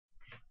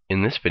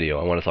In this video,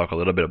 I want to talk a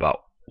little bit about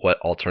what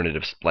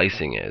alternative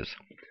splicing is.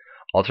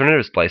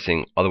 Alternative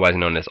splicing, otherwise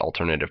known as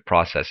alternative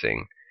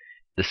processing,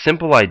 the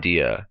simple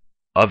idea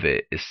of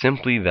it is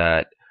simply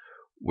that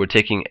we're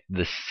taking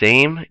the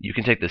same, you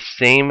can take the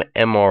same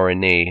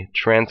mRNA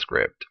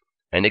transcript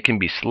and it can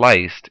be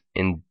sliced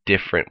in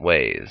different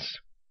ways.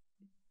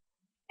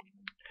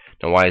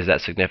 Now, why is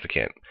that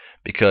significant?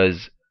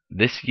 Because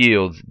this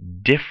yields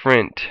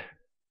different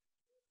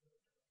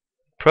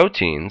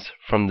proteins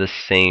from the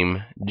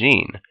same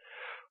gene.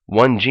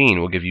 One gene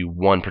will give you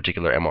one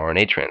particular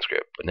mRNA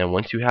transcript, but then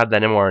once you have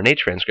that mRNA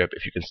transcript,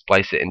 if you can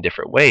splice it in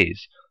different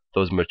ways,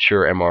 those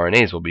mature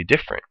mRNAs will be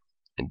different,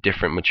 and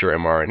different mature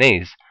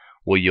mRNAs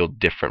will yield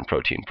different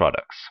protein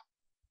products.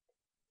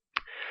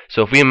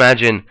 So if we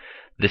imagine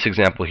this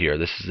example here,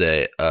 this is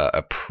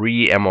a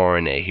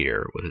pre-mRNA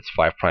here with its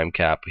 5'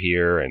 cap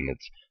here and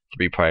its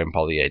 3'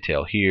 poly A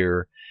tail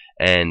here,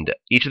 and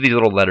each of these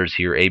little letters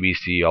here, A, B,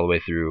 C, all the way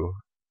through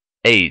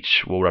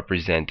H, will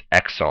represent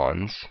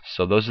exons.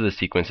 So those are the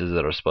sequences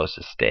that are supposed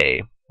to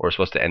stay or are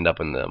supposed to end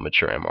up in the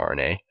mature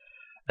mRNA.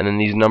 And then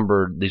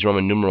these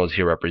Roman numerals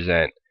here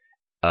represent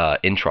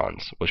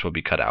introns, which will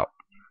be cut out,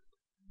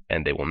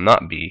 and they will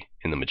not be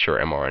in the mature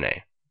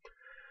mRNA.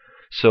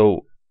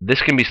 So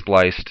this can be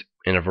spliced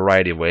in a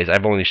variety of ways.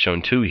 I've only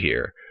shown two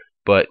here,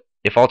 but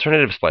if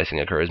alternative splicing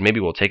occurs, maybe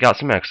we'll take out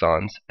some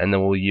exons and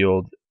then we'll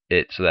yield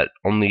it so that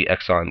only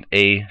exons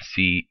A,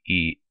 C,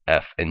 E,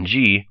 F, and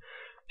G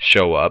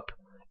show up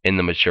in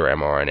the mature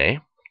mRNA.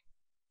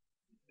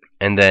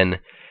 And then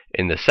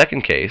in the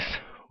second case,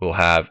 we'll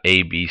have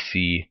A, B,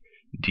 C,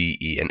 D,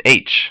 E, and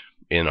H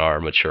in our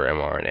mature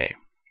mRNA.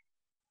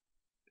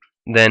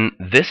 Then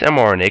this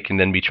mRNA can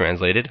then be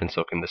translated, and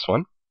so can this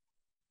one,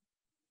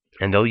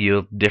 and they'll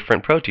yield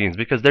different proteins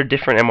because they're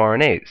different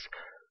mRNAs.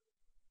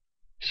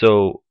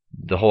 So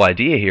the whole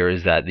idea here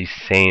is that these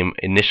same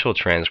initial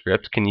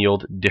transcripts can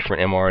yield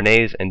different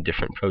mRNAs and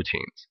different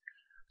proteins.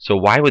 So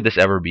why would this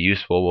ever be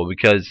useful? Well,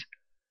 because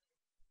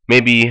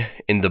maybe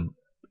in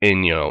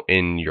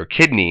your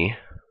kidney,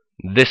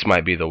 this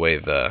might be the way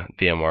the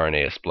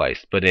mRNA is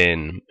spliced, but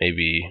in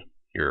maybe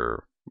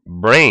your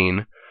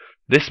brain,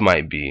 this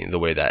might be the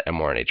way that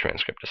mRNA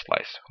transcript is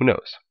spliced. Who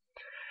knows?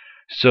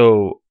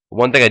 So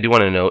one thing I do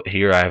want to note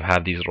here, I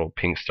have these little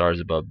pink stars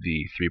above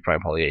the 3'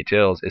 poly A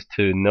tails, is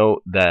to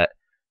note that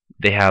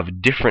they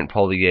have different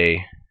poly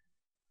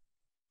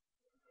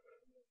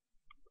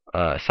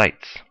A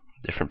sites.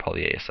 Different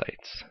poly A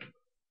sites.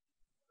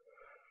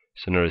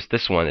 So notice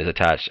this one is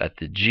attached at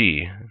the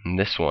G, and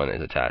this one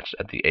is attached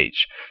at the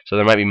H. So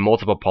there might be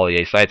multiple poly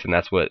A sites, and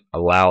that's what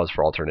allows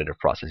for alternative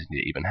processing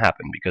to even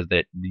happen, because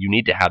you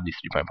need to have these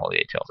 3' poly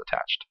A tails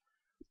attached.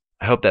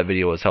 I hope that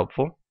video was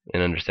helpful in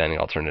understanding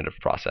alternative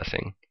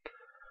processing.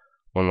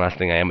 One last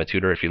thing, I am a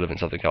tutor. If you live in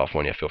Southern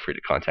California, feel free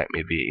to contact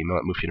me via email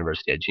at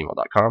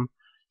moofuniversity@gmail.com.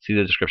 See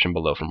the description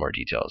below for more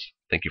details.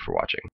 Thank you for watching.